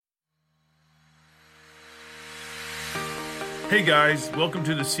Hey guys, welcome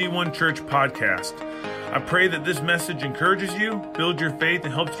to the C1 Church podcast. I pray that this message encourages you, builds your faith,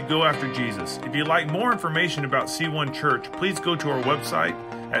 and helps you go after Jesus. If you'd like more information about C1 Church, please go to our website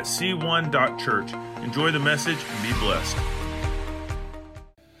at c1.church. Enjoy the message and be blessed.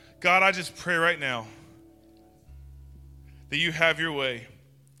 God, I just pray right now that you have your way.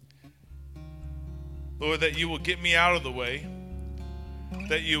 Lord, that you will get me out of the way,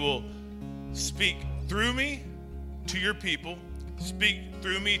 that you will speak through me to your people, speak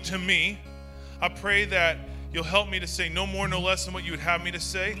through me to me. I pray that you'll help me to say no more, no less than what you would have me to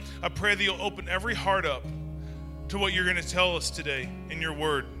say. I pray that you'll open every heart up to what you're going to tell us today in your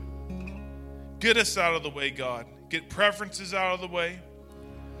word. Get us out of the way, God. Get preferences out of the way.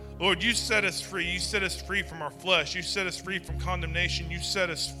 Lord, you set us free. You set us free from our flesh. You set us free from condemnation. You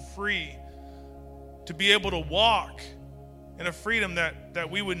set us free to be able to walk in a freedom that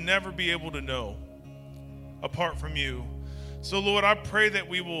we would never be able to know apart from you. So, Lord, I pray that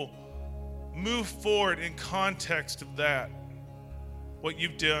we will move forward in context of that, what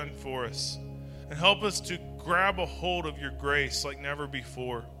you've done for us, and help us to grab a hold of your grace like never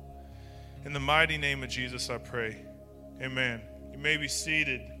before. In the mighty name of Jesus, I pray. Amen. You may be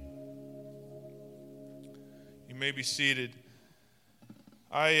seated. You may be seated.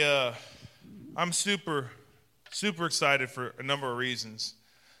 I'm super excited for a number of reasons.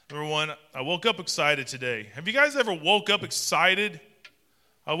 Number one, I woke up excited today. Have you guys ever woke up excited?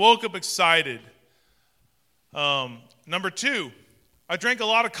 I woke up excited. Number two, I drank a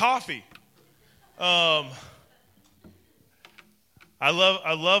lot of coffee. I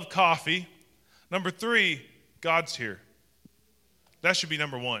love coffee. Number three, God's here. That should be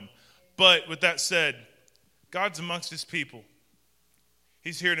number one. But with that said, God's amongst his people.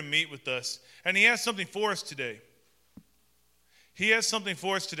 He's here to meet with us. And he has something for us today. He has something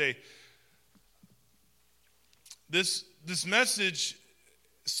for us today. This message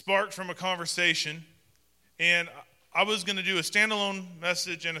sparked from a conversation, and I was going to do a standalone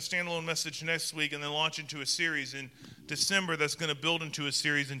message and a standalone message next week and then launch into a series in December that's going to build into a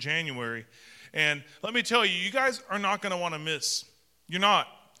series in January. And let me tell you, you guys are not going to want to miss. You're not.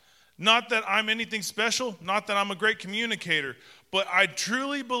 Not that I'm anything special, not that I'm a great communicator, but I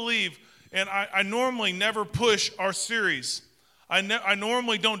truly believe, and I normally never push our series. I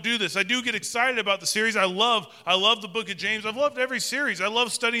normally don't do this. I do get excited about the series. I love the book of James. I've loved every series. I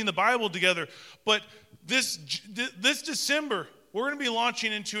love studying the Bible together. But this December, we're going to be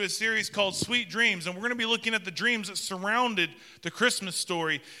launching into a series called Sweet Dreams, and we're going to be looking at the dreams that surrounded the Christmas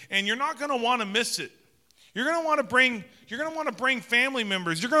story. And you're not going to want to miss it. You're going to want to bring family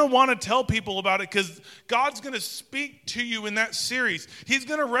members. You're going to want to tell people about it because God's going to speak to you in that series. He's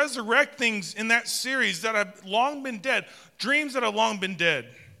going to resurrect things in that series that have long been dead, dreams that have long been dead.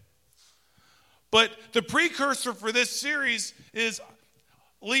 But the precursor for this series is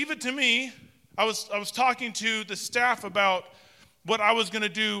leave it to me. I was talking to the staff about what I was going to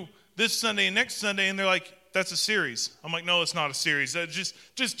do this Sunday and next Sunday, and they're like, "That's a series." I'm like, "No, it's not a series. That's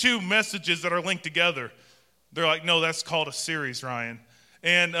just two messages that are linked together." They're like, "No, that's called a series, Ryan."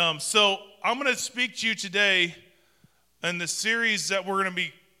 And so I'm going to speak to you today, and the series that we're going to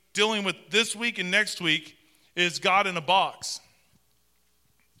be dealing with this week and next week is God in a Box.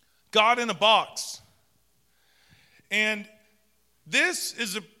 God in a Box. And this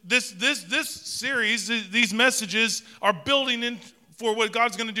series, these messages are building in for what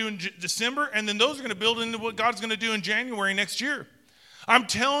God's going to do in December, and then those are going to build into what God's going to do in January next year. I'm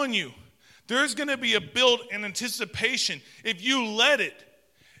telling you, there's going to be a build in anticipation if you let it.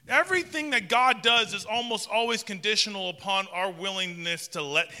 Everything that God does is almost always conditional upon our willingness to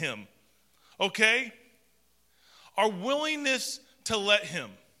let him. Okay? Our willingness to let him.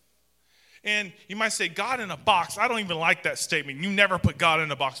 And you might say, God in a box. I don't even like that statement. You never put God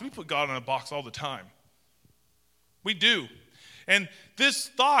in a box. We put God in a box all the time. We do. And this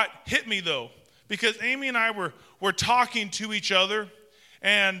thought hit me, though, because Amy and I were talking to each other,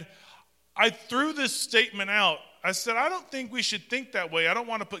 and I threw this statement out. I said, I don't think we should think that way. I don't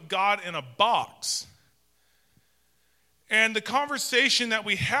want to put God in a box. And the conversation that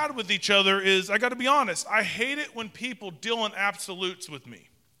we had with each other is, I got to be honest, I hate it when people deal in absolutes with me.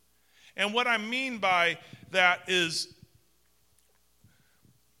 And what I mean by that is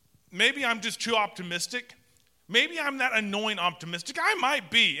maybe I'm just too optimistic. Maybe I'm that annoying optimistic. I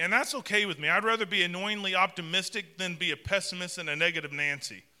might be, and that's okay with me. I'd rather be annoyingly optimistic than be a pessimist and a negative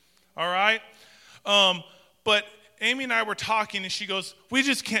Nancy. All right? But Amy and I were talking, and she goes, "We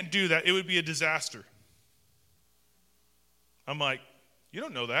just can't do that. It would be a disaster." I'm like, "You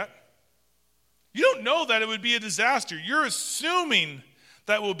don't know that. You don't know that it would be a disaster. You're assuming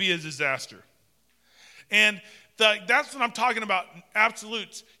that will be a disaster." And That's what I'm talking about,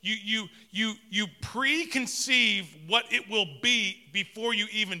 absolutes. You preconceive what it will be before you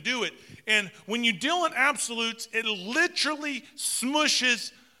even do it. And when you deal in absolutes, it literally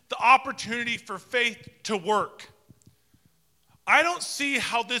smushes the opportunity for faith to work. I don't see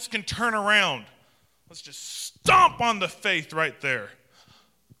how this can turn around. Let's just stomp on the faith right there.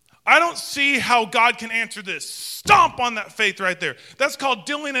 I don't see how God can answer this. Stomp on that faith right there. That's called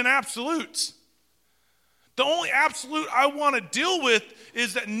dealing in absolutes. The only absolute I want to deal with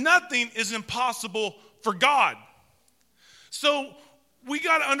is that nothing is impossible for God. So we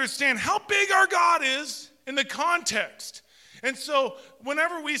got to understand how big our God is in the context. And so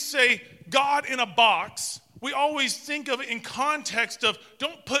whenever we say God in a box, we always think of it in context of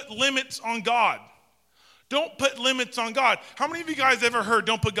don't put limits on God. Don't put limits on God. How many of you guys ever heard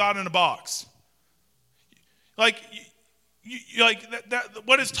don't put God in a box? Like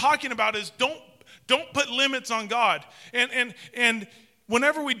what it's talking about is don't put limits on God. And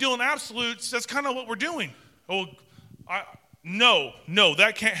whenever we deal in absolutes, that's kind of what we're doing. Oh, no,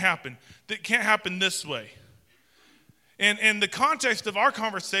 that can't happen. That can't happen this way. And the context of our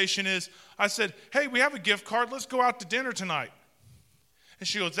conversation is, I said, hey, we have a gift card. Let's go out to dinner tonight. And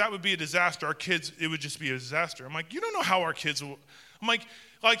she goes, that would be a disaster. Our kids, it would just be a disaster. I'm like, you don't know how our kids will. I'm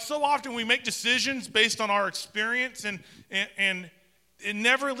like so often we make decisions based on our experience, and it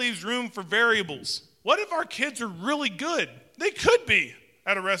never leaves room for variables. What if our kids are really good? They could be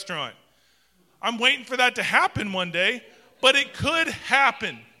at a restaurant. I'm waiting for that to happen one day, but it could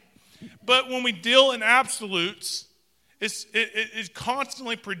happen. But when we deal in absolutes, it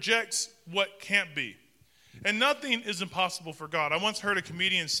constantly projects what can't be. And nothing is impossible for God. I once heard a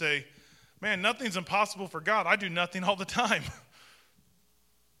comedian say, man, nothing's impossible for God. I do nothing all the time.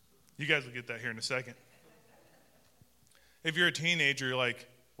 You guys will get that here in a second. If you're a teenager, you're like,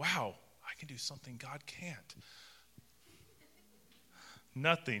 wow, I can do something God can't.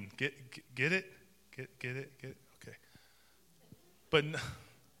 Nothing. Get it? Get it? Okay. But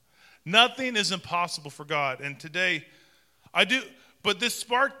nothing is impossible for God. And today, but this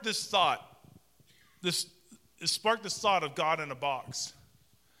sparked this thought. It sparked this thought of God in a box.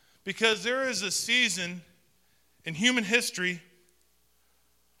 Because there is a season in human history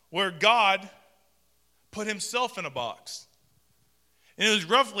where God put himself in a box. And it was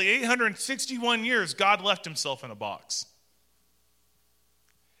roughly 861 years God left himself in a box.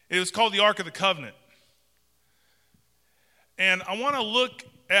 It was called the Ark of the Covenant. And I want to look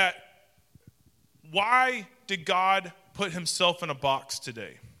at why did God put himself in a box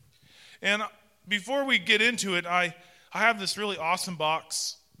today? And before we get into it, I have this really awesome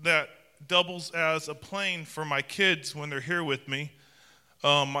box that doubles as a plane for my kids when they're here with me.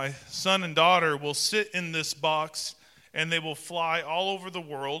 My son and daughter will sit in this box, and they will fly all over the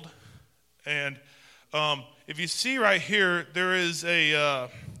world. And if you see right here, there is a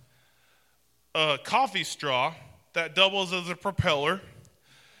coffee straw that doubles as a propeller.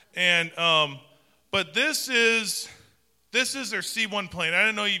 And but this is their C1 plane. I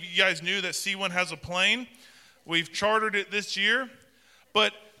didn't know if you guys knew that C1 has a plane. We've chartered it this year.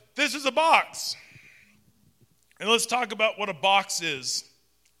 But this is a box. And let's talk about what a box is.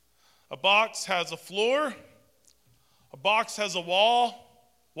 A box has a floor. A box has a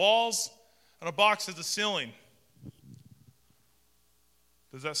walls, and a box has a ceiling.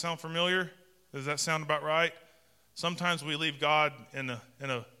 Does that sound familiar? Does that sound about right? Sometimes we leave God in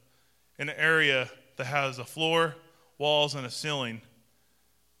an area that has a floor, walls, and a ceiling.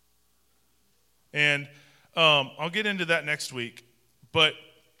 And I'll get into that next week. But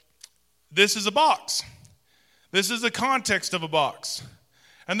this is a box. This is the context of a box.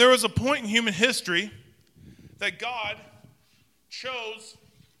 And there was a point in human history that God chose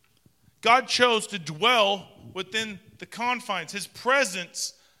to dwell within the confines. His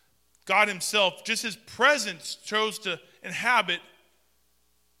presence, God himself, just his presence chose to inhabit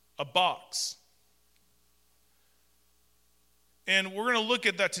a box. And we're going to look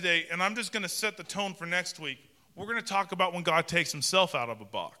at that today, and I'm just going to set the tone for next week. We're going to talk about when God takes himself out of a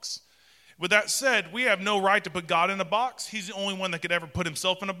box. With that said, we have no right to put God in a box. He's the only one that could ever put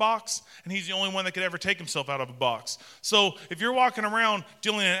himself in a box, and he's the only one that could ever take himself out of a box. So if you're walking around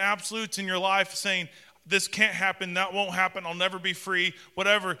dealing in absolutes in your life saying, this can't happen, that won't happen, I'll never be free,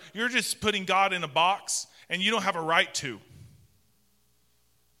 whatever, you're just putting God in a box, and you don't have a right to.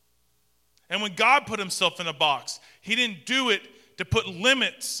 And when God put himself in a box, he didn't do it to put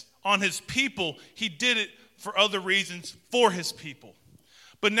limits on his people. He did it for other reasons for his people.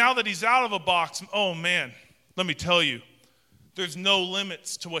 But now that he's out of a box, oh man, let me tell you, there's no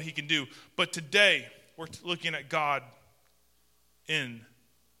limits to what he can do. But today, we're looking at God in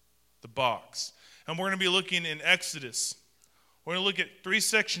the box. And we're going to be looking in Exodus. We're going to look at 3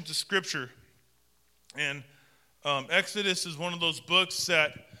 sections of Scripture. And Exodus is one of those books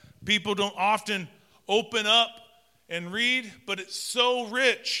that people don't often open up and read, but it's so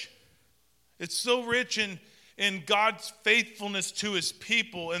rich. It's so rich in God's faithfulness to his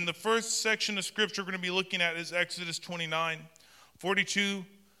people. And the first section of Scripture we're going to be looking at is Exodus 29, 42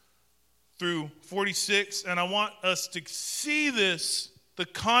 through 46. And I want us to see this, the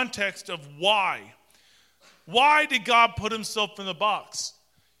context of why. Why did God put himself in the box?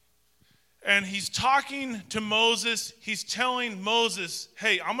 And he's talking to Moses. He's telling Moses,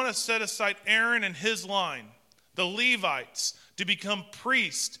 hey, I'm going to set aside Aaron and his line, the Levites, to become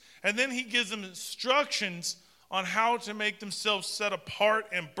priests. And then he gives them instructions on how to make themselves set apart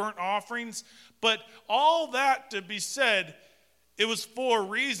and burnt offerings. But all that to be said, it was for a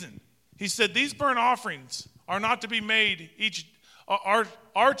reason. He said these burnt offerings are not to be made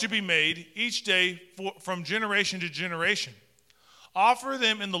are to be made each day from generation to generation. Offer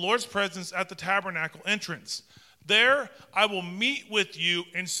them in the Lord's presence at the tabernacle entrance. There I will meet with you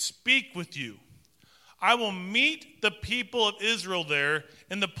and speak with you. I will meet the people of Israel there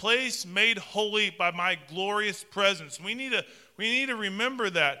in the place made holy by my glorious presence. We need to remember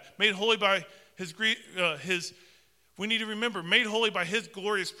that. Made holy by we need to remember made holy by his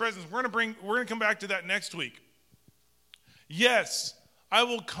glorious presence. We're going to come back to that next week. Yes, I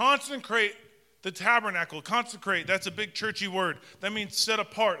will consecrate the tabernacle. Consecrate, that's a big churchy word. That means set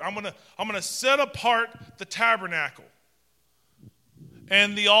apart. I'm going to set apart the tabernacle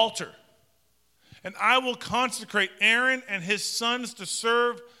and the altar. And I will consecrate Aaron and his sons to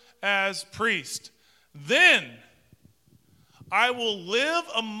serve as priests. Then I will live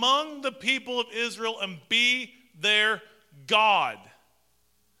among the people of Israel and be their God.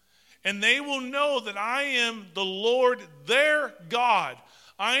 And they will know that I am the Lord their God.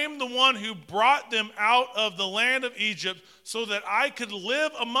 I am the one who brought them out of the land of Egypt so that I could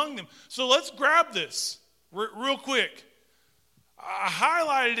live among them. So let's grab this real quick. I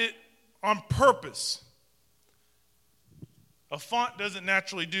highlighted it on purpose. A font doesn't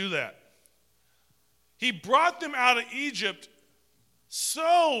naturally do that. He brought them out of Egypt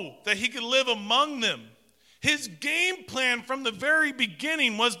so that he could live among them. His game plan from the very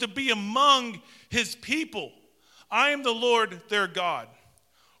beginning was to be among his people. I am the Lord their God.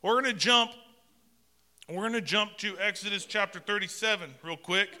 We're going to jump to Exodus chapter 37 real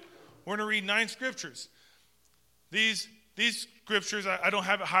quick. We're going to read 9 scriptures. These scriptures, I don't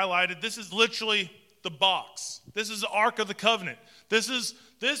have it highlighted. This is literally the box. This is the Ark of the Covenant. This is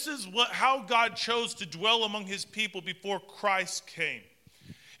how God chose to dwell among his people before Christ came.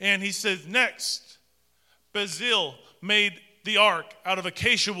 And he says, next, Bezalel made the ark out of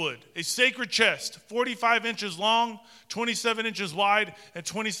acacia wood, a sacred chest, 45 inches long, 27 inches wide, and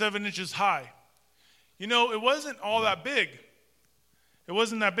 27 inches high. You know, it wasn't all that big. It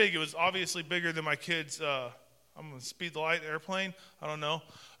wasn't that big. It was obviously bigger than my kids' I'm going to speed the light airplane. I don't know.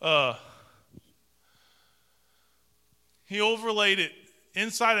 He overlaid it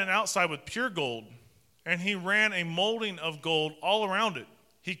inside and outside with pure gold, and he ran a molding of gold all around it.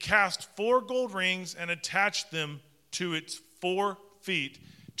 He cast 4 gold rings and attached them to its 4 feet,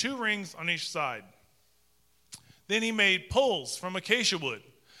 2 rings on each side. Then he made poles from acacia wood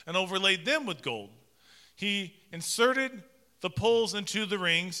and overlaid them with gold. He inserted the poles into the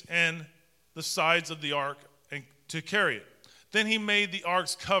rings and the sides of the ark to carry it. Then he made the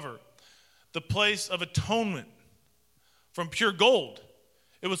ark's cover, the place of atonement, from pure gold.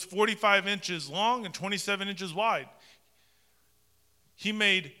 It was 45 inches long and 27 inches wide. He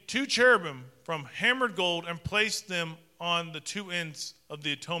made 2 cherubim from hammered gold and placed them on the 2 ends of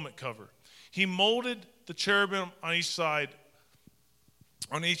the atonement cover. He molded the cherubim on each side,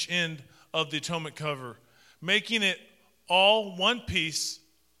 on each end of the atonement cover, making it all one piece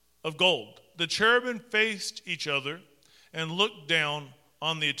of gold. The cherubim faced each other and looked down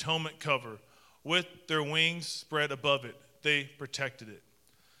on the atonement cover with their wings spread above it. They protected it.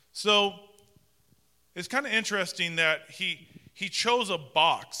 So it's kind of interesting that he chose a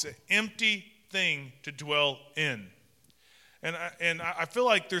box, an empty thing to dwell in. And I feel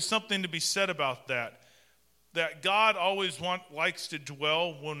like there's something to be said about that God always likes to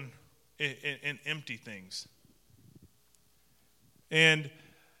dwell in empty things. And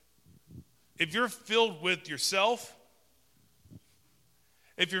if you're filled with yourself,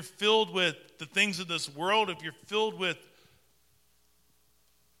 if you're filled with the things of this world, if you're filled with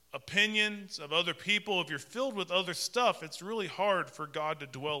opinions of other people, if you're filled with other stuff, it's really hard for God to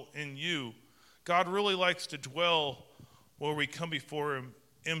dwell in you. God really likes to dwell where we come before him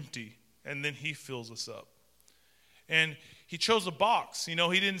empty, and then he fills us up. And He chose a box. He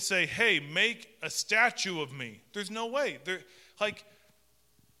didn't say, hey, make a statue of me. There's no way.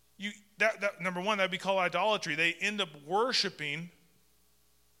 Number one, that'd be called idolatry. They end up worshiping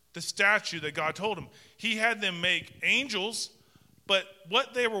the statue that God told him. He had them make angels, but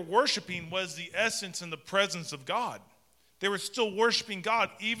what they were worshiping was the essence and the presence of God. They were still worshiping God,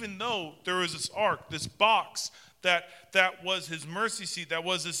 even though there was this ark, this box that was his mercy seat, that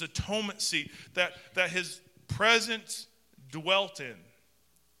was his atonement seat, that his presence dwelt in.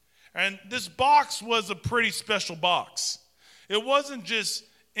 And this box was a pretty special box. It wasn't just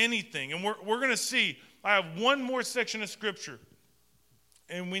anything. And we're going to see, I have one more section of scripture,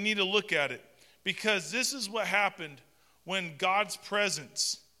 and we need to look at it, because this is what happened when God's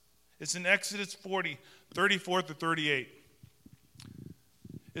presence, it's in Exodus 40, 34 to 38.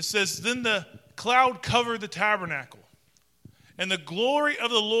 It says, then the cloud covered the tabernacle, and the glory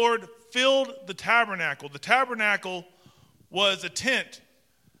of the Lord filled the tabernacle. The tabernacle was a tent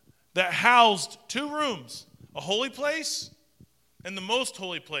that housed two rooms, a holy place and the most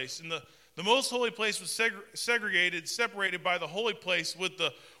holy place. And the most holy place was separated by the holy place with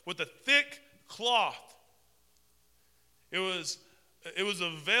a thick cloth. It was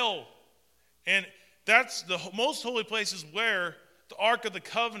a veil. And that's the most holy place is where the Ark of the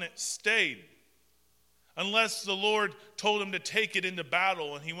Covenant stayed, unless the Lord told him to take it into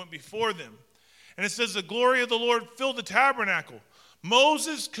battle and he went before them. And it says the glory of the Lord filled the tabernacle.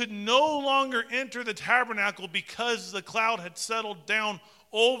 Moses could no longer enter the tabernacle because the cloud had settled down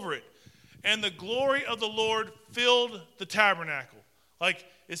over it. And the glory of the Lord filled the tabernacle. Like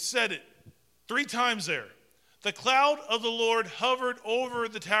it said it 3 times there. The cloud of the Lord hovered over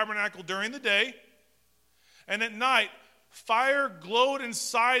the tabernacle during the day, and at night fire glowed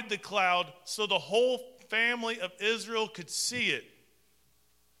inside the cloud so the whole family of Israel could see it.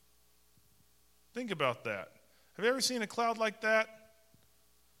 Think about that. Have you ever seen a cloud like that?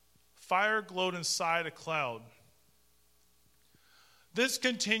 Fire glowed inside a cloud. This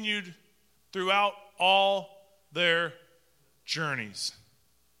continued throughout all their journeys.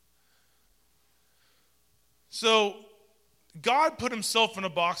 So God put himself in a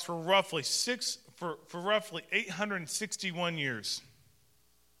box for roughly 861 years.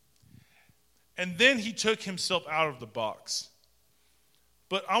 And then he took himself out of the box.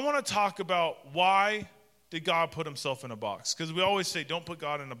 But I want to talk about why did God put himself in a box? Because we always say don't put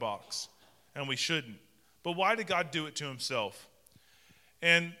God in a box, and we shouldn't. But why did God do it to himself?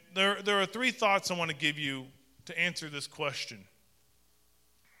 And there are 3 thoughts I want to give you to answer this question.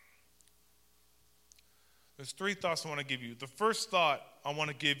 There's 3 thoughts I want to give you. The first thought I want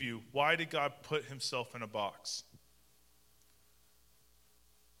to give you, why did God put himself in a box?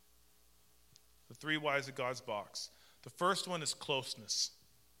 The 3 whys of God's box. The first one is closeness.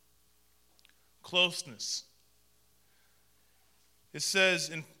 Closeness. It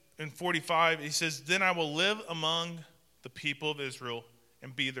says in 45, he says, then I will live among the people of Israel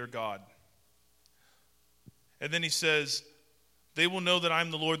and be their God. And then he says, they will know that I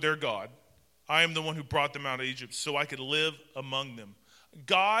am the Lord their God. I am the one who brought them out of Egypt so I could live among them.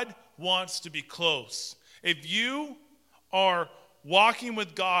 God wants to be close. If you are walking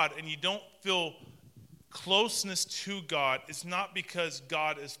with God and you don't feel closeness to God, it's not because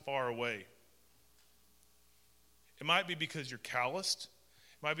God is far away. It might be because you're calloused.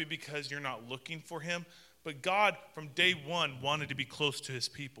 It might be because you're not looking for him. But God, from day one, wanted to be close to his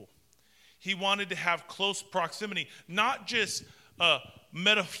people. He wanted to have close proximity, not just a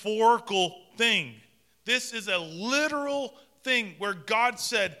metaphorical thing. This is a literal thing where God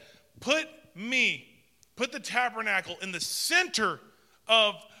said, put the tabernacle in the center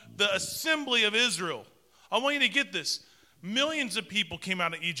of the assembly of Israel. I want you to get this. Millions of people came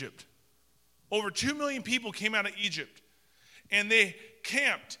out of Egypt. Over 2 million people came out of Egypt. And they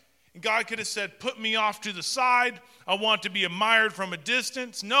camped. And God could have said, put me off to the side. I want to be admired from a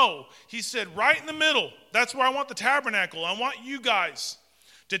distance. No. He said, right in the middle. That's where I want the tabernacle. I want you guys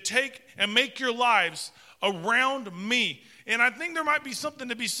to take and make your lives around me. And I think there might be something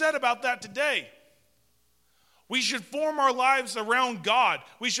to be said about that today. We should form our lives around God.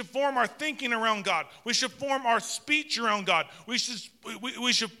 We should form our thinking around God. We should form our speech around God. We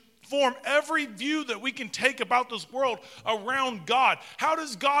should form every view that we can take about this world around God. How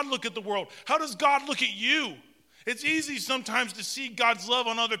does God look at the world? How does God look at you? It's easy sometimes to see God's love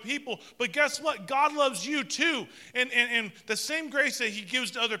on other people, but guess what? God loves you too. And the same grace that he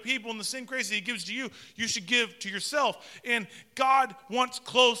gives to other people and the same grace that he gives to you, you should give to yourself. And God wants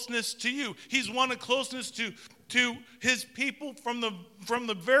closeness to you. He's wanted closeness to his people from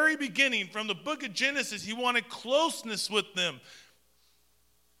the very beginning, from the book of Genesis. He wanted closeness with them.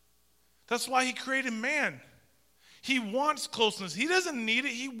 That's why he created man. He wants closeness. He doesn't need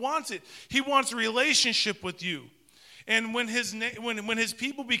it. He wants it. He wants a relationship with you. And when his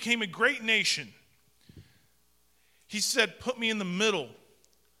people became a great nation, he said, put me in the middle,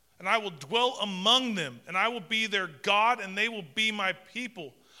 and I will dwell among them, and I will be their God, and they will be my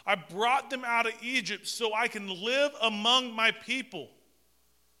people. I brought them out of Egypt so I can live among my people.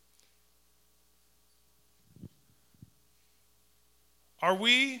 Are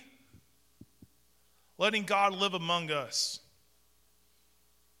we letting God live among us?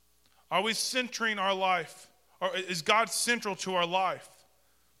 Are we centering our life? Or is God central to our life?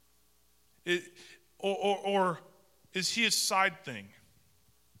 Or is he a side thing?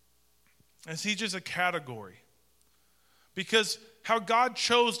 Is he just a category? Because how God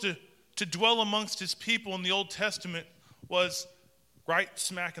chose to dwell amongst his people in the Old Testament was right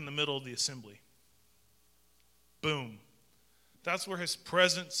smack in the middle of the assembly. Boom. That's where his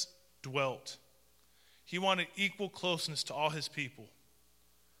presence dwelt. He wanted equal closeness to all his people.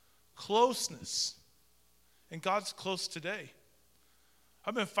 Closeness. And God's close today.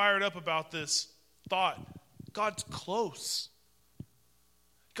 I've been fired up about this thought. God's close.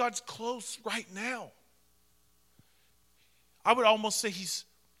 God's close right now. I would almost say he's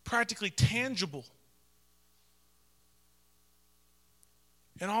practically tangible.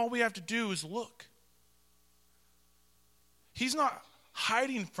 And all we have to do is look. He's not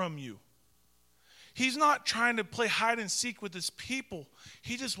hiding from you. He's not trying to play hide and seek with his people.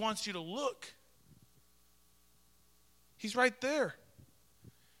 He just wants you to look. He's right there.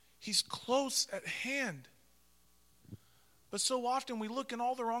 He's close at hand. But so often we look in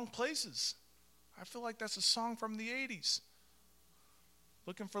all the wrong places. I feel like that's a song from the 80s.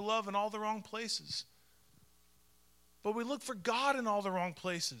 Looking for love in all the wrong places. But we look for God in all the wrong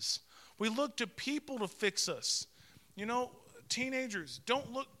places. We look to people to fix us. You know, teenagers,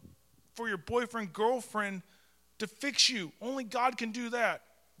 don't look for your boyfriend, girlfriend to fix you. Only God can do that.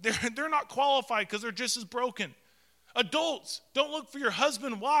 They're not qualified because they're just as broken. Adults, don't look for your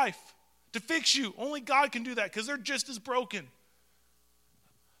husband, wife to fix you. Only God can do that because they're just as broken.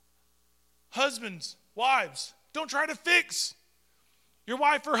 Husbands, wives, don't try to fix your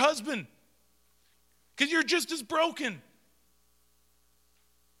wife or husband because you're just as broken.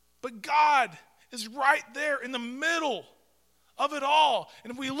 But God is right there in the middle of it all.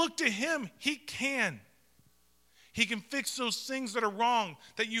 And if we look to him, he can. He can fix those things that are wrong,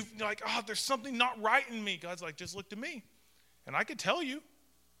 that you're like, oh, there's something not right in me. God's like, just look to me. And I can tell you.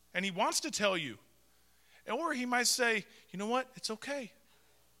 And he wants to tell you. Or he might say, you know what? It's okay.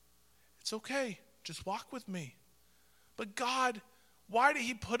 It's okay. Just walk with me. But God, why did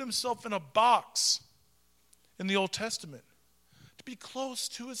he put himself in a box in the Old Testament? To be close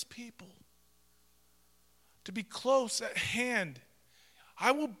to his people. To be close at hand.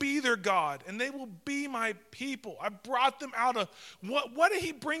 I will be their God, and they will be my people. I brought them out of, what did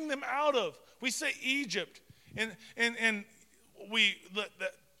he bring them out of? We say Egypt, and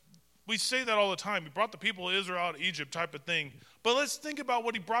we say that all the time. He brought the people of Israel out of Egypt type of thing. But let's think about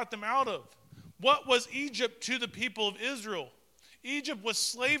what he brought them out of. What was Egypt to the people of Israel? Egypt was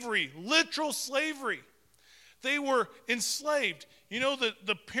slavery, literal slavery. They were enslaved. You know,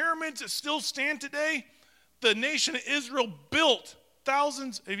 the pyramids that still stand today, the nation of Israel built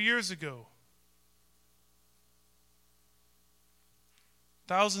thousands of years ago.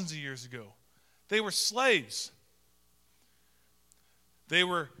 Thousands of years ago. They were slaves. They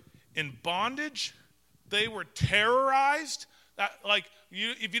were in bondage. They were terrorized.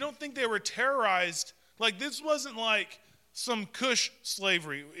 If you don't think they were terrorized, like this wasn't like some Cush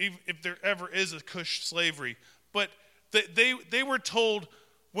slavery, if there ever is a Cush slavery. But they were told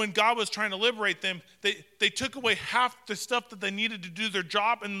when God was trying to liberate them, they took away half the stuff that they needed to do their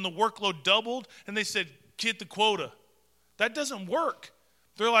job, and the workload doubled, and they said, get the quota. That doesn't work.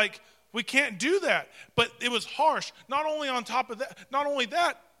 They're like, we can't do that. But it was harsh. Not only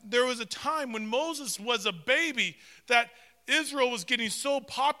that, there was a time when Moses was a baby that Israel was getting so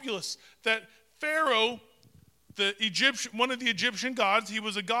populous that Pharaoh, one of the Egyptian gods, he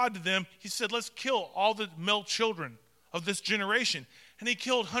was a god to them, he said, let's kill all the male children of this generation. And he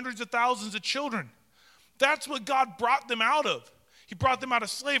killed hundreds of thousands of children. That's what God brought them out of. He brought them out of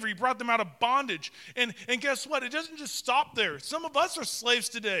slavery. He brought them out of bondage. And guess what? It doesn't just stop there. Some of us are slaves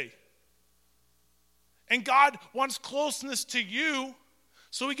today. And God wants closeness to you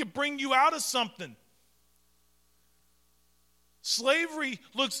so he can bring you out of something. Slavery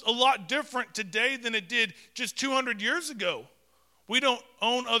looks a lot different today than it did just 200 years ago. We don't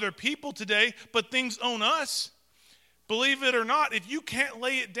own other people today, but things own us. Believe it or not, if you can't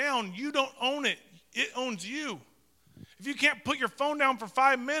lay it down, you don't own it. It owns you. If you can't put your phone down for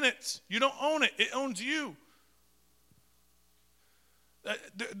 5 minutes, you don't own it. It owns you.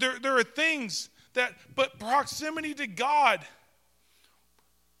 There are things but proximity to God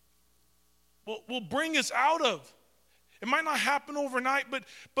will bring us out of. It might not happen overnight,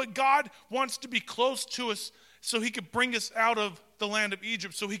 but God wants to be close to us so he could bring us out of the land of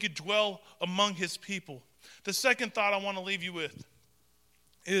Egypt, so he could dwell among his people. The second thought I want to leave you with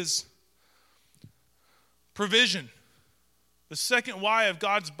is provision. The second Y of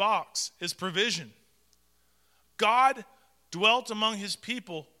God's box is provision. God dwelt among his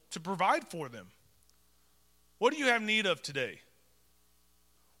people to provide for them. What do you have need of today?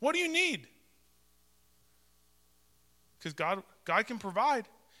 What do you need? Because God can provide.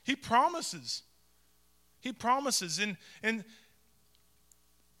 He promises. He promises. And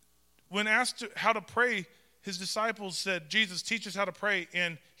when asked how to pray, his disciples said, Jesus, teach us how to pray.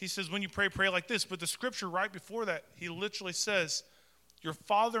 And he says, when you pray, pray like this. But the scripture right before that, he literally says, your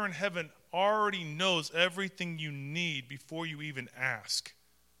Father in heaven already knows everything you need before you even ask.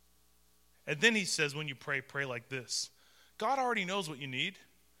 And then he says, when you pray, pray like this. God already knows what you need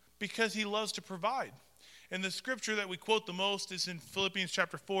because he loves to provide. And the scripture that we quote the most is in Philippians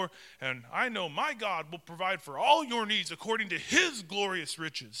chapter 4. And I know my God will provide for all your needs according to his glorious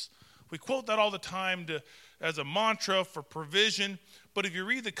riches. We quote that all the time as a mantra for provision. But if you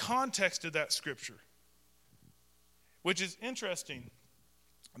read the context of that scripture, which is interesting,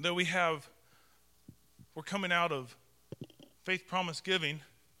 that we're coming out of faith promise giving.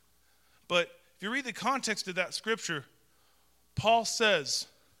 But if you read the context of that scripture, Paul says,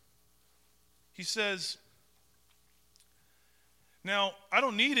 he says, now, I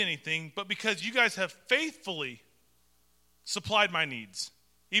don't need anything, but because you guys have faithfully supplied my needs,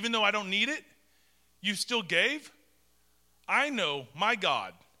 even though I don't need it, you still gave, I know my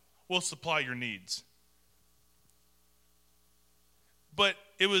God will supply your needs. But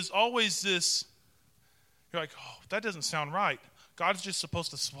it was always this, you're like, oh, that doesn't sound right. God's just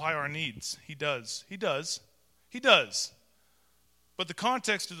supposed to supply our needs. He does. He does. He does. But the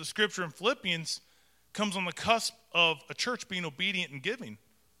context of the scripture in Philippians comes on the cusp of a church being obedient and giving.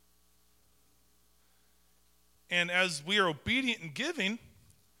 And as we are obedient and giving,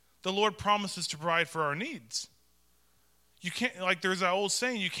 the Lord promises to provide for our needs. You can't, like there's that old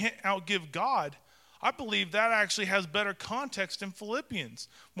saying, you can't outgive God. I believe that actually has better context in Philippians.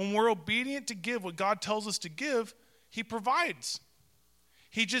 When we're obedient to give what God tells us to give, he provides.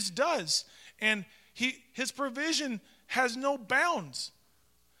 He just does. And his provision has no bounds.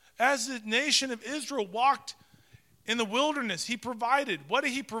 As the nation of Israel walked in the wilderness, he provided. What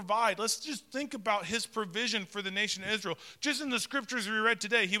did he provide? Let's just think about his provision for the nation of Israel. Just in the scriptures we read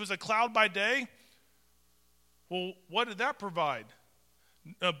today, he was a cloud by day. Well, what did that provide?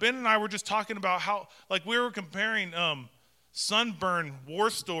 Ben and I were just talking about how, like we were comparing sunburn war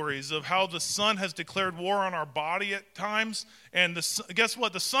stories of how the sun has declared war on our body at times. And guess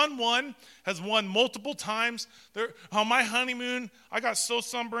what? The sun has won multiple times. On my honeymoon, I got so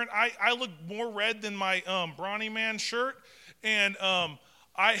sunburned. I looked more red than my Brawny Man shirt. And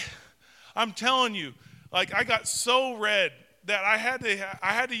I'm telling you, like I got so red that I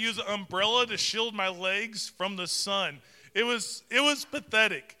had to use an umbrella to shield my legs from the sun. It was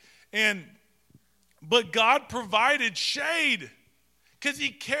pathetic. But God provided shade because he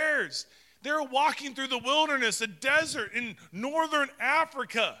cares. They're walking through the wilderness, a desert in northern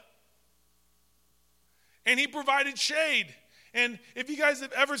Africa. And he provided shade. And if you guys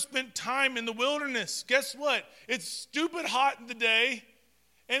have ever spent time in the wilderness, guess what? It's stupid hot in the day,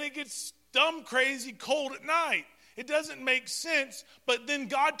 and it gets dumb crazy cold at night. It doesn't make sense, but then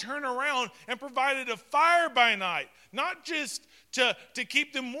God turned around and provided a fire by night, not just to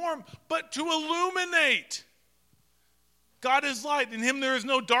keep them warm, but to illuminate. God is light. In him there is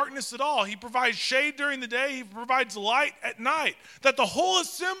no darkness at all. He provides shade during the day. He provides light at night, that the whole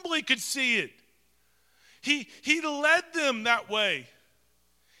assembly could see it. He led them that way.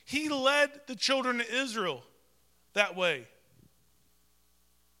 He led the children of Israel that way.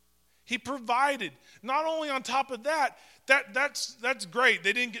 He provided. Not only on top of that's great.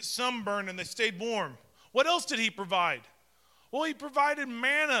 They didn't get sunburned and they stayed warm. What else did he provide? Well, he provided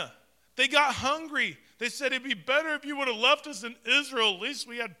manna. They got hungry. They said it'd be better if you would have left us in Israel. At least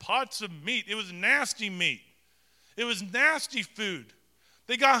we had pots of meat. It was nasty meat. It was nasty food.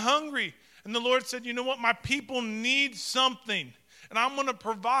 They got hungry. And the Lord said, you know what? My people need something. And I'm going to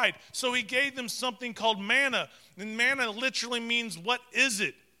provide. So he gave them something called manna. And manna literally means, what is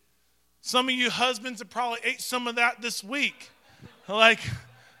it? Some of you husbands have probably ate some of that this week. Like,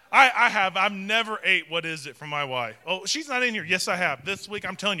 I have. I've never ate what is it from my wife. Oh, she's not in here. Yes, I have. This week,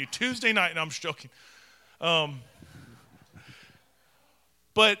 I'm telling you, Tuesday night, and I'm just joking.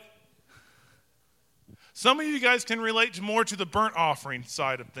 Some of you guys can relate more to the burnt offering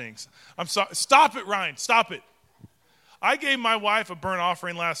side of things. I'm sorry. Stop it, Ryan. Stop it. I gave my wife a burnt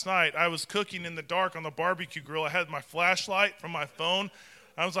offering last night. I was cooking in the dark on the barbecue grill. I had my flashlight from my phone.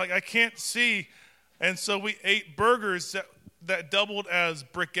 I was like, I can't see. And so we ate burgers that doubled as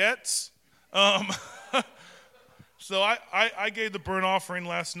briquettes. So I gave the burnt offering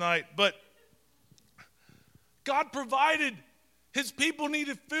last night. But God provided. His people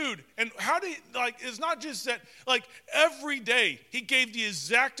needed food. And it's not just that, every day he gave the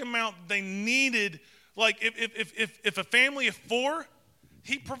exact amount they needed. Like if a family of 4,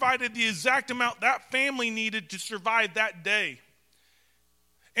 he provided the exact amount that family needed to survive that day.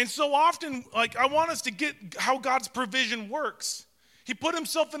 And so often, I want us to get how God's provision works. He put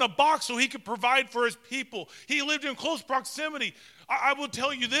himself in a box so he could provide for his people. He lived in close proximity. I will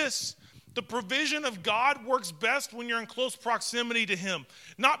tell you this. The provision of God works best when you're in close proximity to him.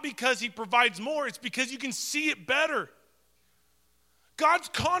 Not because he provides more, it's because you can see it better. God's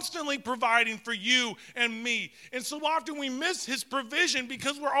constantly providing for you and me. And so often we miss his provision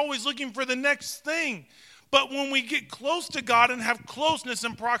because we're always looking for the next thing. But when we get close to God and have closeness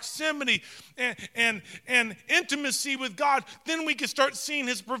and proximity and intimacy with God, then we can start seeing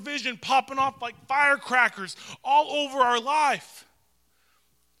his provision popping off like firecrackers all over our life.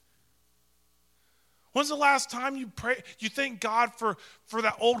 When's the last time you thank God for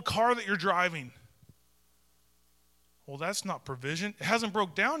that old car that you're driving? Well, that's not provision. It hasn't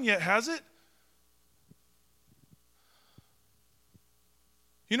broke down yet, has it?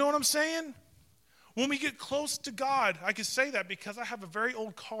 You know what I'm saying? When we get close to God, I can say that because I have a very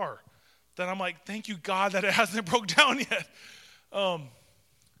old car that I'm like, thank you, God, that it hasn't broke down yet.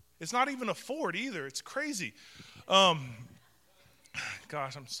 It's not even a Ford either. It's crazy. Stop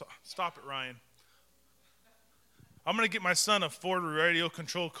it, Ryan. I'm going to get my son a Ford radio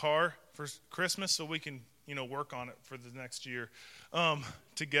control car for Christmas so we can, work on it for the next year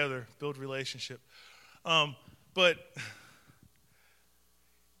together, build relationship. But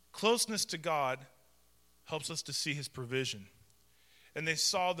closeness to God helps us to see his provision. And they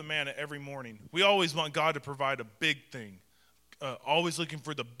saw the manna every morning. We always want God to provide a big thing, always looking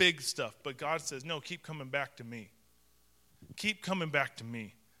for the big stuff. But God says, no, keep coming back to me. Keep coming back to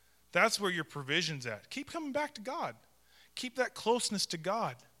me. That's where your provision's at. Keep coming back to God. Keep that closeness to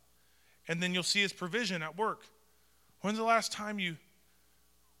God. And then you'll see his provision at work. When's the last time you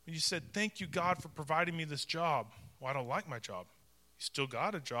said, thank you, God, for providing me this job? Well, I don't like my job. You still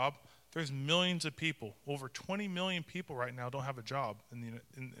got a job. There's millions of people. Over 20 million people right now don't have a job.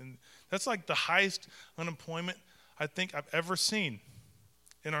 And that's like the highest unemployment I think I've ever seen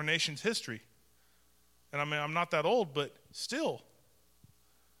in our nation's history. And I mean, I'm not that old, but still,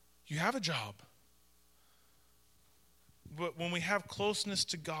 you have a job. But when we have closeness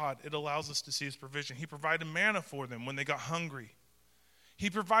to God, it allows us to see his provision. He provided manna for them when they got hungry. He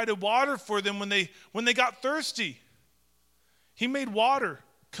provided water for them when they got thirsty. He made water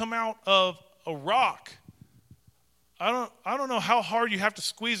come out of a rock. I don't know how hard you have to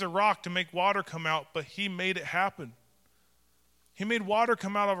squeeze a rock to make water come out, but he made it happen. He made water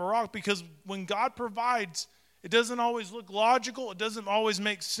come out of a rock because when God provides, it doesn't always look logical. It doesn't always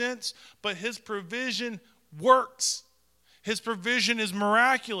make sense, but his provision works. His provision is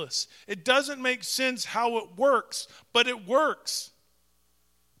miraculous. It doesn't make sense how it works, but it works.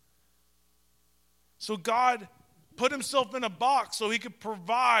 So God put himself in a box so he could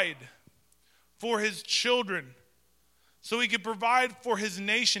provide for his children, so he could provide for his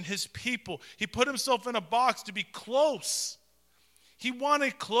nation, his people. He put himself in a box to be close. He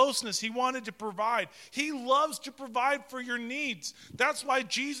wanted closeness. He wanted to provide. He loves to provide for your needs. That's why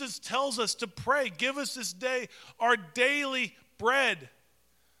Jesus tells us to pray, give us this day our daily bread.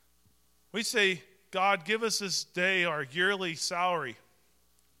 We say, God, give us this day our yearly salary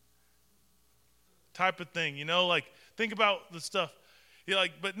type of thing. Think about the stuff. You're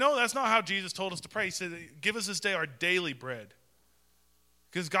like, but no, that's not how Jesus told us to pray. He said, give us this day our daily bread.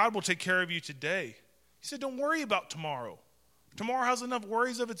 Because God will take care of you today. He said, don't worry about tomorrow. Tomorrow has enough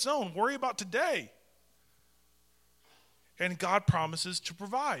worries of its own. Worry about today. And God promises to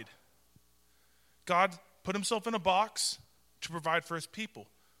provide. God put himself in a box to provide for his people.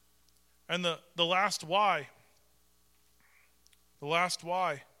 And the last why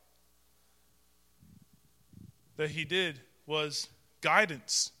that he did was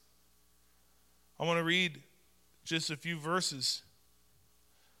guidance. I want to read just a few verses.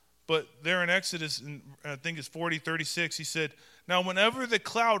 But there in Exodus, I think it's 40:36, he said, now whenever the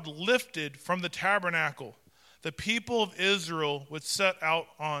cloud lifted from the tabernacle, the people of Israel would set out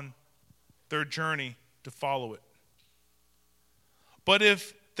on their journey to follow it. But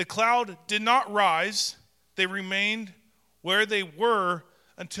if the cloud did not rise, they remained where they were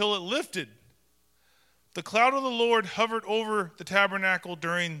until it lifted. The cloud of the Lord hovered over the tabernacle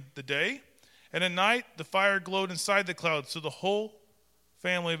during the day, and at night the fire glowed inside the cloud, so the whole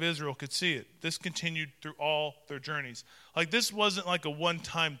family of Israel could see it. This continued through all their journeys. Like, this wasn't like a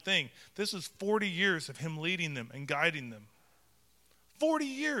one-time thing. This was 40 years of him leading them and guiding them. 40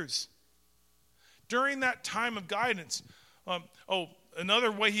 years. During that time of guidance,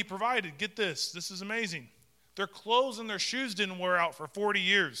 another way he provided, get this is amazing. Their clothes and their shoes didn't wear out for 40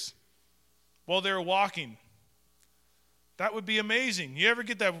 years while they were walking. That would be amazing. You ever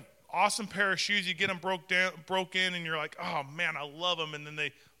get that awesome pair of shoes, you get them broke in, and you're like, oh man, I love them, and then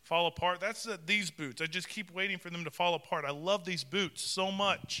they fall apart? That's these boots. I just keep waiting for them to fall apart. I love these boots so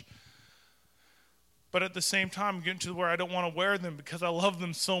much. But at the same time, I'm getting to where I don't want to wear them because I love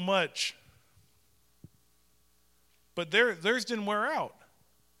them so much. But theirs didn't wear out.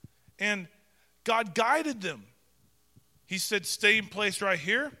 And God guided them. He said, stay in place right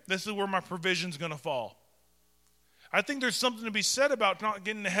here. This is where my provision's going to fall. I think there's something to be said about not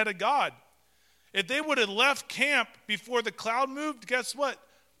getting ahead of God. If they would have left camp before the cloud moved, guess what?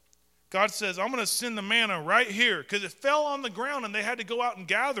 God says, I'm going to send the manna right here, because it fell on the ground and they had to go out and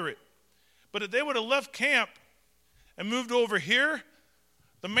gather it. But if they would have left camp and moved over here,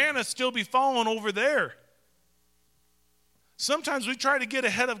 the manna still be falling over there. Sometimes we try to get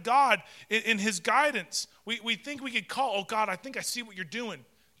ahead of God in his guidance. We think we could call, oh God, I think I see what you're doing.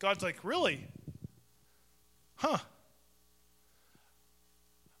 God's like, really? Huh?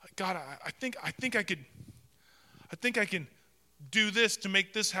 God, I think I can do this to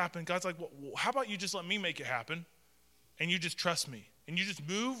make this happen. God's like, well, how about you just let me make it happen, and you just trust me, and you just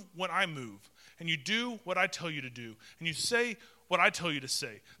move when I move, and you do what I tell you to do, and you say what I tell you to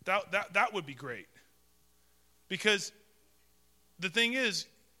say. That would be great. Because the thing is,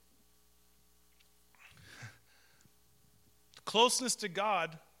 closeness to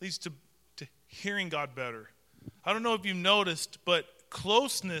God leads to hearing God better. I don't know if you've noticed, but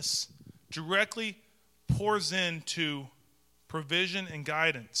closeness directly pours into provision and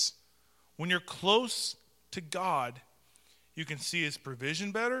guidance. When you're close to God, you can see his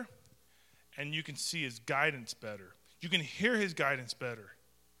provision better, and you can see his guidance better. You can hear his guidance better.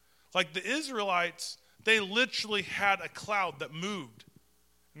 Like the Israelites, they literally had a cloud that moved.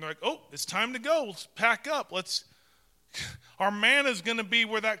 And they're like, oh, it's time to go. Let's pack up. Our manna is going to be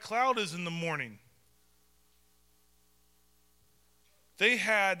where that cloud is in the morning. They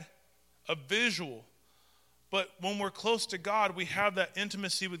had a visual. But when we're close to God, we have that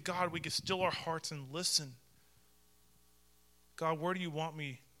intimacy with God. We can still our hearts and listen. God, where do you want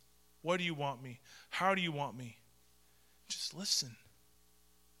me? What do you want me? How do you want me? Just listen.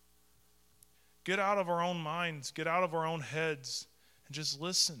 Get out of our own minds. Get out of our own heads. And just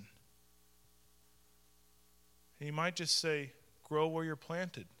listen. And you might just say, grow where you're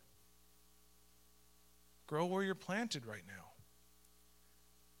planted. Grow where you're planted right now.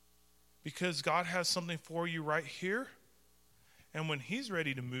 Because God has something for you right here. And when he's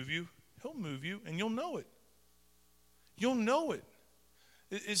ready to move you, he'll move you, and you'll know it. You'll know it.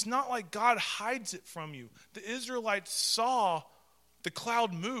 It's not like God hides it from you. The Israelites saw the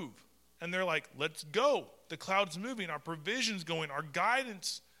cloud move, and they're like, let's go. The cloud's moving. Our provision's going. Our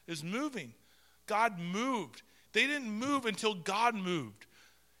guidance is moving. God moved. They didn't move until God moved.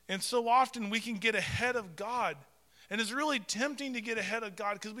 And so often we can get ahead of God. And it's really tempting to get ahead of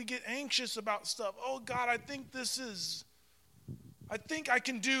God because we get anxious about stuff. Oh, God, I think I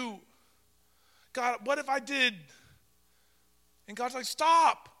can do. God, what if I did? And God's like,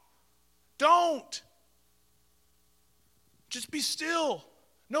 stop. Don't. Just be still.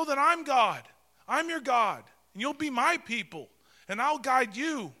 Know that I'm God. I'm your God. And you'll be my people. And I'll guide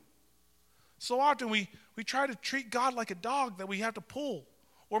you. So often we try to treat God like a dog that we have to pull.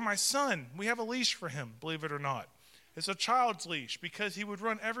 Or my son. We have a leash for him, believe it or not. It's a child's leash because he would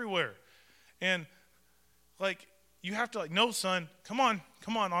run everywhere. And you have to no, son, come on.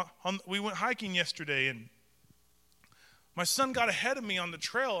 We went hiking yesterday, and my son got ahead of me on the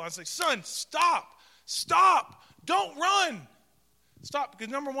trail. I was like, son, stop, don't run. Stop,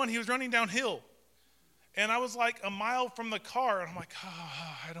 because number one, he was running downhill. And I was like a mile from the car, and I'm like,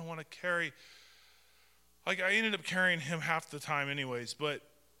 I don't want to carry. I ended up carrying him half the time anyways, but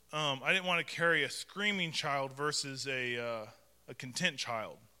I didn't want to carry a screaming child versus a content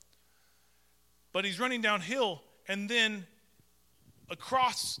child. But he's running downhill, and then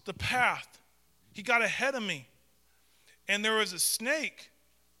across the path, he got ahead of me. And there was a snake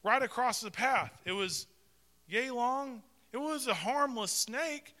right across the path. It was yay long. It was a harmless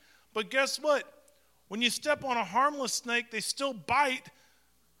snake. But guess what? When you step on a harmless snake, they still bite.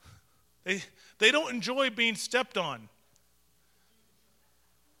 They don't enjoy being stepped on.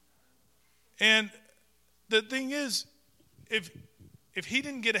 And the thing is, if he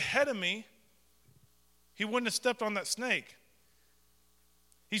didn't get ahead of me, he wouldn't have stepped on that snake.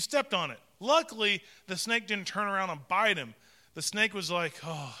 He stepped on it. Luckily, the snake didn't turn around and bite him. The snake was like,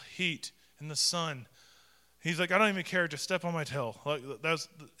 oh, heat in the sun. He's like, I don't even care, just step on my tail. Like,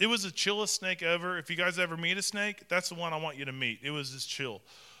 it was the chillest snake ever. If you guys ever meet a snake, that's the one I want you to meet. It was just chill.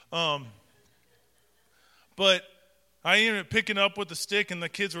 But I ended up picking up with the stick, and the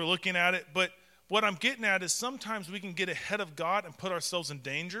kids were looking at it. But what I'm getting at is sometimes we can get ahead of God and put ourselves in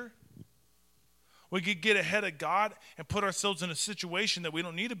danger. We could get ahead of God and put ourselves in a situation that we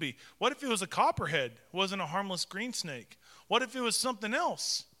don't need to be. What if it was a copperhead? It wasn't a harmless green snake. What if it was something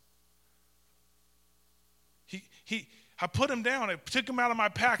else? I put him down. I took him out of my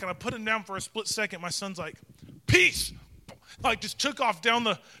pack, and I put him down for a split second. My son's like, peace! Like, just took off down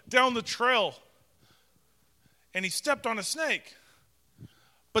the trail. And he stepped on a snake.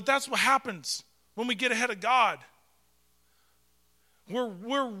 But that's what happens when we get ahead of God.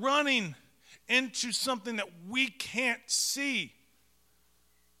 We're running into something that we can't see.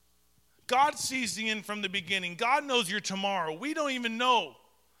 God sees the end from the beginning. God knows your tomorrow. We don't even know.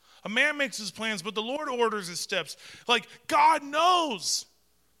 A man makes his plans, but the Lord orders his steps. Like, God knows.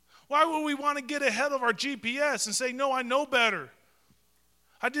 Why would we want to get ahead of our GPS and say, no, I know better?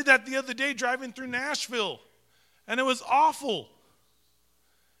 I did that the other day driving through Nashville, and it was awful.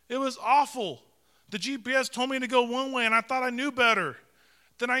 It was awful. The GPS told me to go one way, and I thought I knew better.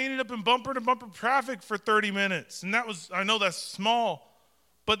 Then I ended up in bumper-to-bumper traffic for 30 minutes, and I know that's small,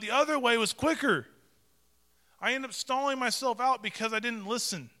 but the other way was quicker. I ended up stalling myself out because I didn't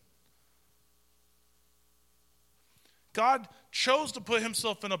listen. God chose to put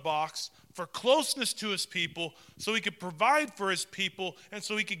himself in a box for closeness to his people so he could provide for his people and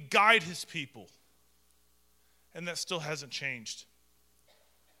so he could guide his people. And that still hasn't changed.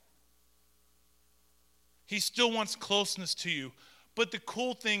 He still wants closeness to you. But the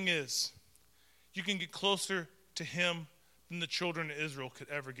cool thing is, you can get closer to him than the children of Israel could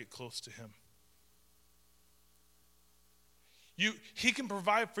ever get close to him. He can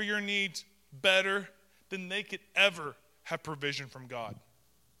provide for your needs better than they could ever have provision from God.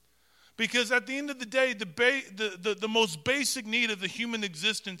 Because at the end of the day, the most basic need of the human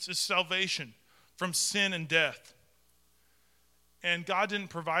existence is salvation from sin and death. And God didn't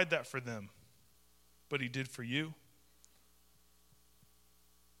provide that for them, but he did for you.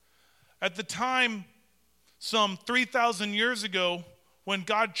 At the time, some 3,000 years ago, when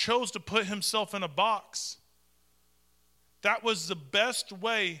God chose to put himself in a box, that was the best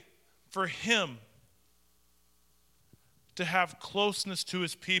way for him to have closeness to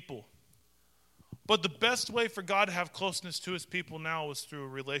his people. But the best way for God to have closeness to his people now is through a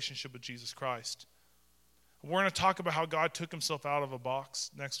relationship with Jesus Christ. We're going to talk about how God took himself out of a box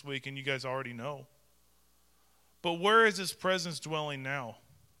next week, and you guys already know. But where is his presence dwelling now?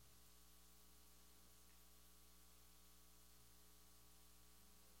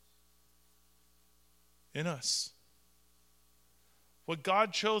 In us. What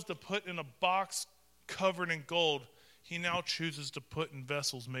God chose to put in a box covered in gold, he now chooses to put in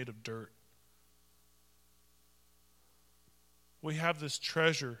vessels made of dirt. We have this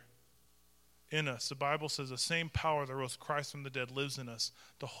treasure in us. The Bible says the same power that rose Christ from the dead lives in us.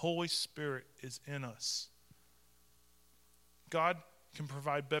 The Holy Spirit is in us. God can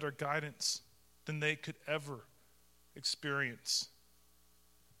provide better guidance than they could ever experience.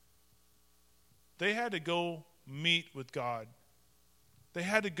 They had to go meet with God. They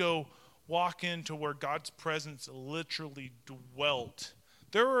had to go walk into where God's presence literally dwelt.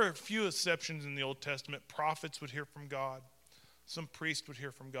 There were a few exceptions in the Old Testament. Prophets would hear from God. Some priests would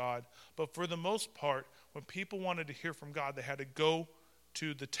hear from God. But for the most part, when people wanted to hear from God, they had to go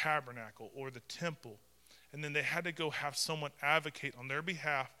to the tabernacle or the temple. And then they had to go have someone advocate on their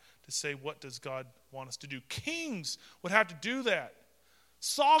behalf to say, what does God want us to do? Kings would have to do that.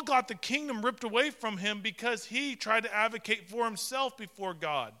 Saul got the kingdom ripped away from him because he tried to advocate for himself before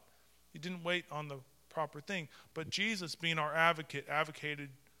God. He didn't wait on the proper thing. But Jesus, being our advocate, advocated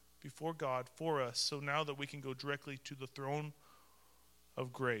before God for us. So now that we can go directly to the throne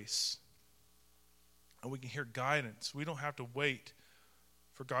of grace and we can hear guidance. We don't have to wait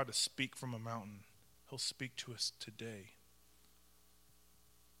for God to speak from a mountain. He'll speak to us today.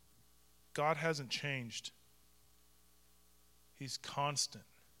 God hasn't changed. He's constant.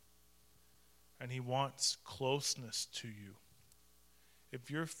 And he wants closeness to you. If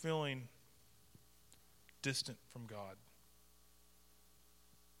you're feeling distant from God,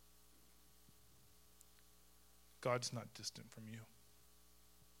 God's not distant from you.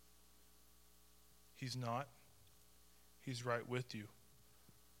 He's not. He's right with you.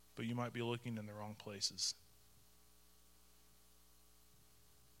 But you might be looking in the wrong places.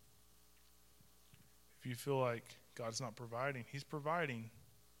 If you feel like God's not providing, He's providing,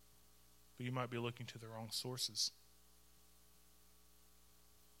 but you might be looking to the wrong sources.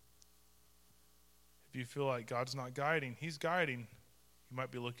 If you feel like God's not guiding, He's guiding, you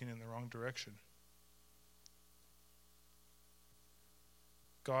might be looking in the wrong direction.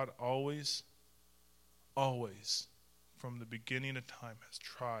 God always, from the beginning of time, has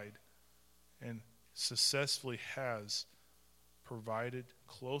tried and successfully has provided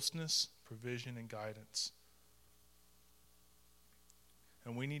closeness, provision, and guidance.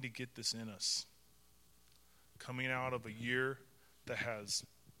 And we need to get this in us. Coming out of a year that has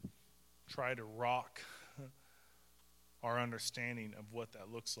tried to rock our understanding of what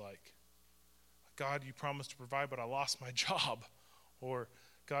that looks like. God, you promised to provide, but I lost my job. Or,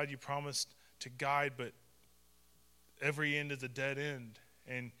 God, you promised to guide, but every end is a dead end.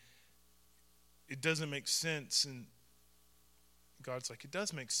 And it doesn't make sense. And God's like, it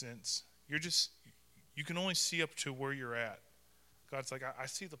does make sense. You can only see up to where you're at. God's like, I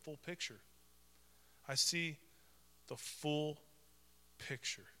see the full picture. I see the full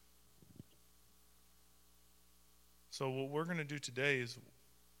picture. So what we're going to do today is,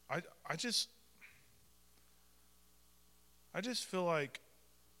 I just feel like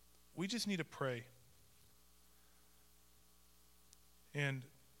we just need to pray. And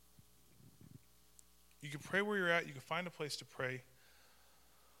you can pray where you're at. You can find a place to pray.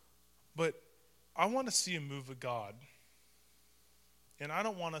 But I want to see a move of God. And I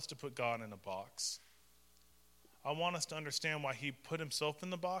don't want us to put God in a box. I want us to understand why He put Himself in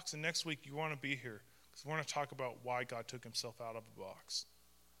the box. And next week you want to be here, because we're going to talk about why God took Himself out of a box.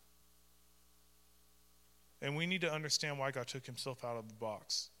 And we need to understand why God took Himself out of the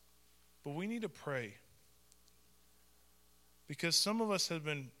box. But we need to pray. Because some of us have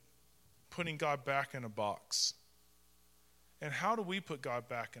been putting God back in a box. And how do we put God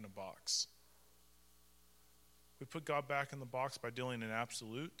back in a box? We put God back in the box by dealing in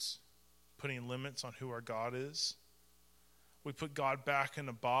absolutes, putting limits on who our God is. We put God back in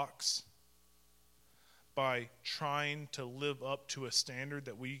a box by trying to live up to a standard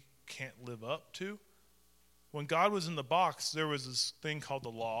that we can't live up to. When God was in the box, there was this thing called the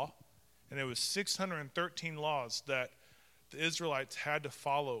law, and it was 613 laws that the Israelites had to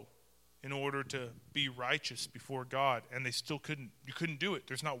follow in order to be righteous before God, and they still you couldn't do it.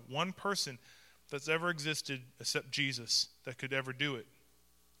 There's not one person that's ever existed except Jesus that could ever do it.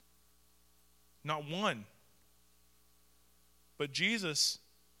 Not one. But Jesus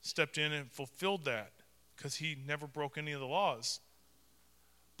stepped in and fulfilled that because He never broke any of the laws.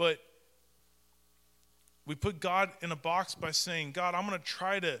 But we put God in a box by saying, God, I'm going to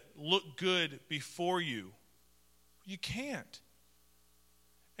try to look good before you. You can't.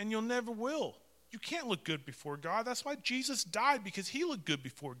 And you'll never will. You can't look good before God. That's why Jesus died, because He looked good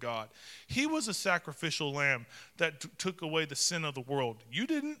before God. He was a sacrificial lamb that took away the sin of the world. You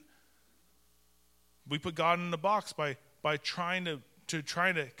didn't. We put God in the box by trying to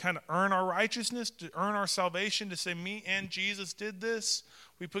kind of earn our righteousness, to earn our salvation, to say me and Jesus did this.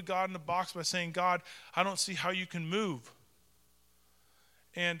 We put God in the box by saying, God, I don't see how you can move.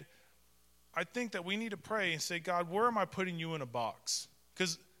 And I think that we need to pray and say, God, where am I putting you in a box?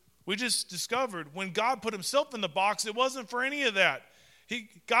 Because we just discovered when God put Himself in the box, it wasn't for any of that.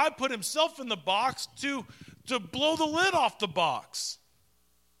 God put Himself in the box to blow the lid off the box.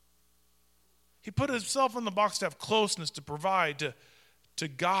 He put Himself in the box to have closeness, to provide, to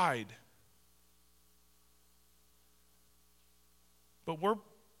guide. But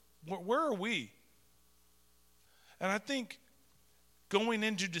where are we? And I think going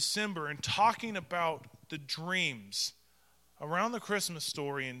into December and talking about the dreams around the Christmas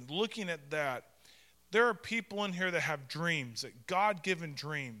story and looking at that, there are people in here that have dreams, that God-given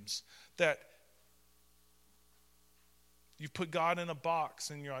dreams, that you put God in a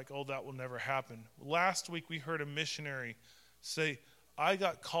box and you're like, oh, that will never happen. Last week we heard a missionary say, I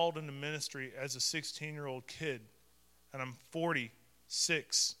got called into ministry as a 16-year-old kid, and I'm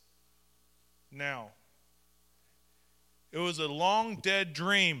 46 now. It was a long dead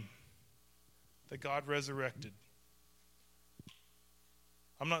dream that God resurrected.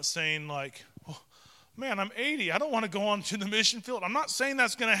 I'm not saying like, oh, man, I'm 80. I don't want to go on to the mission field. I'm not saying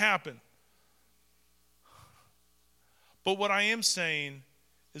that's going to happen. But what I am saying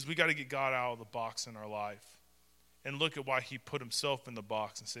is we got to get God out of the box in our life and look at why He put Himself in the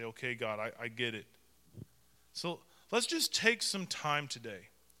box and say, okay, God, I get it. So let's just take some time today.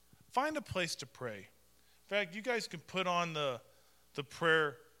 Find a place to pray. In fact, you guys can put on the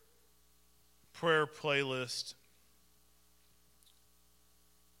prayer prayer playlist.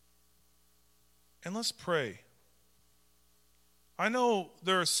 And let's pray. I know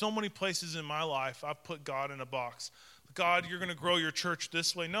there are so many places in my life I've put God in a box. God, you're going to grow your church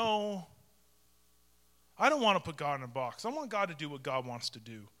this way. No. I don't want to put God in a box. I want God to do what God wants to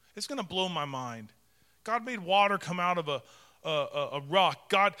do. It's going to blow my mind. God made water come out of a rock.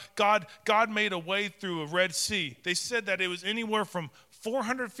 God made a way through a Red Sea. They said that it was anywhere from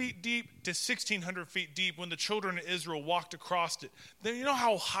 400 feet deep to 1,600 feet deep when the children of Israel walked across it. Then you know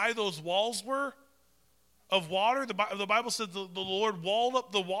how high those walls were of water? The Bible said the Lord walled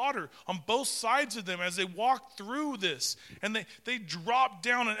up the water on both sides of them as they walked through this. And they dropped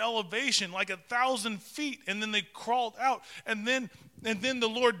down an elevation like 1,000 feet, and then they crawled out. And then the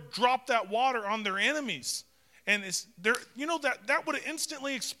Lord dropped that water on their enemies. And that would have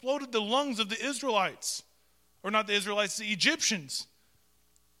instantly exploded the lungs of the Israelites. Or not the Israelites, the Egyptians.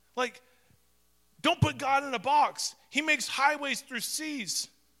 Like, don't put God in a box. He makes highways through seas.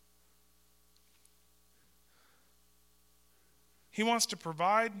 He wants to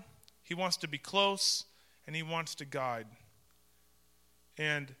provide, he wants to be close, and he wants to guide.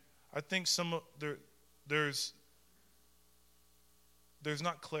 And I think there's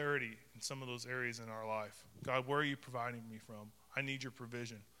not clarity in some of those areas in our life. God, where are you providing me from? I need your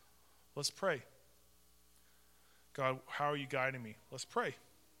provision. Let's pray. God, how are you guiding me? Let's pray.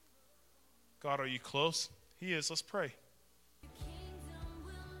 God, are you close? He is. Let's pray.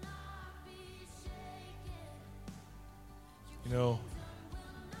 You know,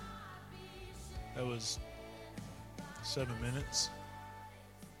 that was 7 minutes,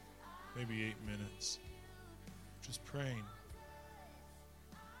 maybe 8 minutes, just praying.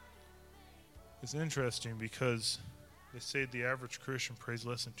 It's interesting because they say the average Christian prays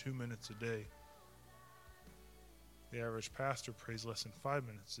less than 2 minutes a day. The average pastor prays less than 5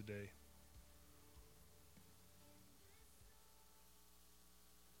 minutes a day.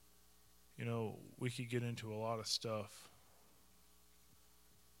 You know, we could get into a lot of stuff.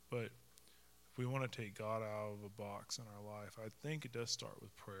 But if we want to take God out of a box in our life, I think it does start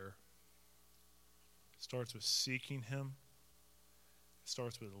with prayer. It starts with seeking him. It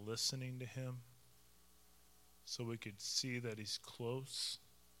starts with listening to him so we could see that he's close,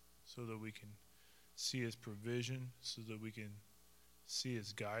 so that we can see his provision, so that we can see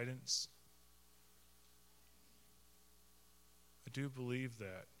his guidance. I do believe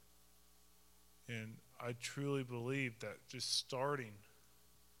that. And I truly believe that just starting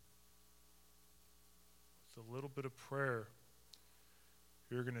with a little bit of prayer,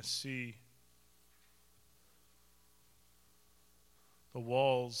 you're going to see the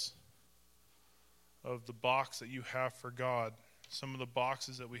walls of the box that you have for God. Some of the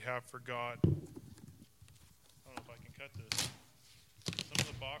boxes that we have for God. I don't know if I can cut this. Some of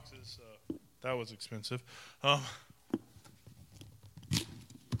the boxes, that was expensive. They're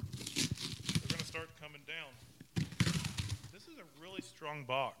going to start coming down. This is a really strong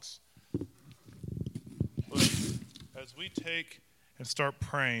box. But as we take and start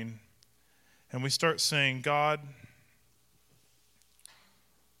praying, and we start saying, God,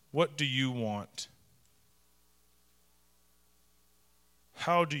 what do you want?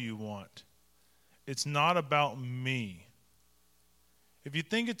 How do you want? It's not about me. If you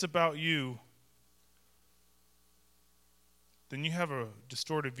think it's about you, then you have a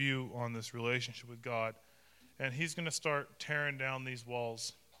distorted view on this relationship with God, and he's going to start tearing down these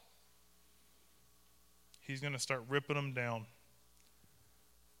walls. He's going to start ripping them down.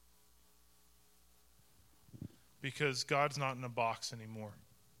 Because God's not in a box anymore.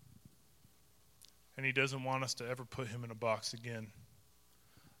 And he doesn't want us to ever put him in a box again.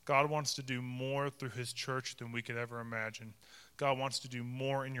 God wants to do more through his church than we could ever imagine. God wants to do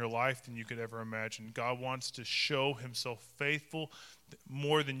more in your life than you could ever imagine. God wants to show himself faithful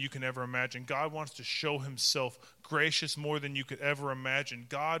more than you can ever imagine. God wants to show himself gracious more than you could ever imagine.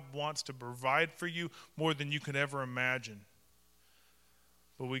 God wants to provide for you more than you could ever imagine.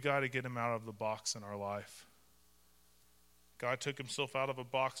 But we got to get him out of the box in our life. God took himself out of a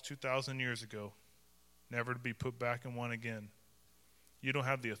box 2,000 years ago, never to be put back in one again. You don't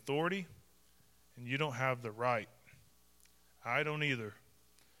have the authority, and you don't have the right. I don't either.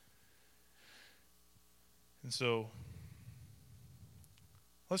 And so,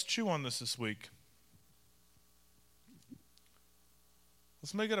 let's chew on this week.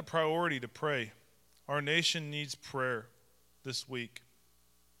 Let's make it a priority to pray. Our nation needs prayer this week,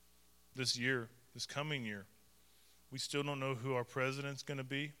 this year, this coming year. We still don't know who our president's going to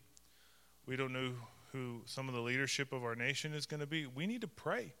be. We don't know who some of the leadership of our nation is going to be. We need to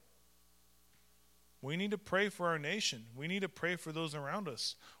pray. We need to pray for our nation. We need to pray for those around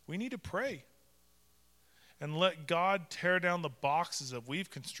us. We need to pray. and let God tear down the boxes that we've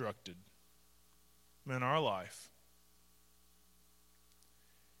constructed in our life.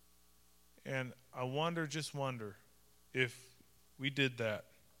 And I just wonder, if we did that,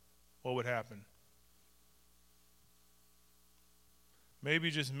 what would happen?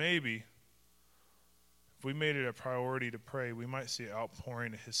 Maybe, just maybe, if we made it a priority to pray, we might see an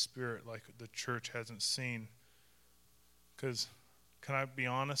outpouring of His Spirit like the church hasn't seen. Because, can I be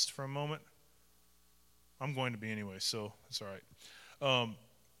honest for a moment? I'm going to be anyway, so it's all right.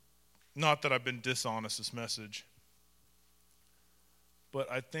 Not that I've been dishonest this message,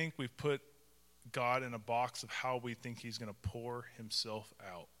 but I think we've put God in a box of how we think He's going to pour Himself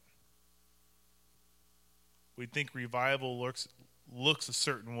out. We think revival looks a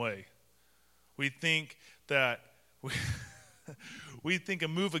certain way. We think that we think a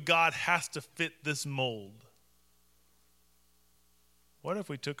move of God has to fit this mold. What if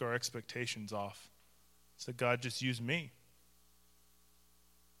we took our expectations off? Said, God, just use me.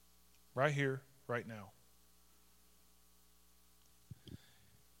 Right here, right now.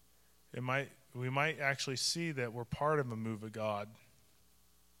 We might actually see that we're part of a move of God.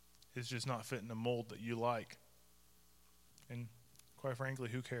 It's just not fitting the mold that you like. And quite frankly,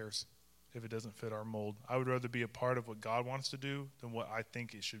 who cares if it doesn't fit our mold? I would rather be a part of what God wants to do than what I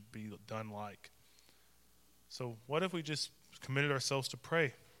think it should be done like. So what if we just committed ourselves to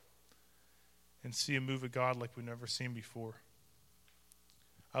pray and see a move of God like we've never seen before?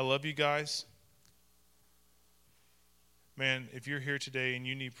 I love you guys. Man, if you're here today and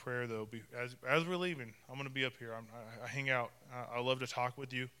you need prayer, though, as we're leaving, I'm going to be up here. I hang out. I love to talk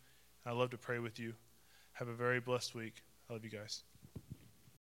with you. I love to pray with you. Have a very blessed week. I love you guys.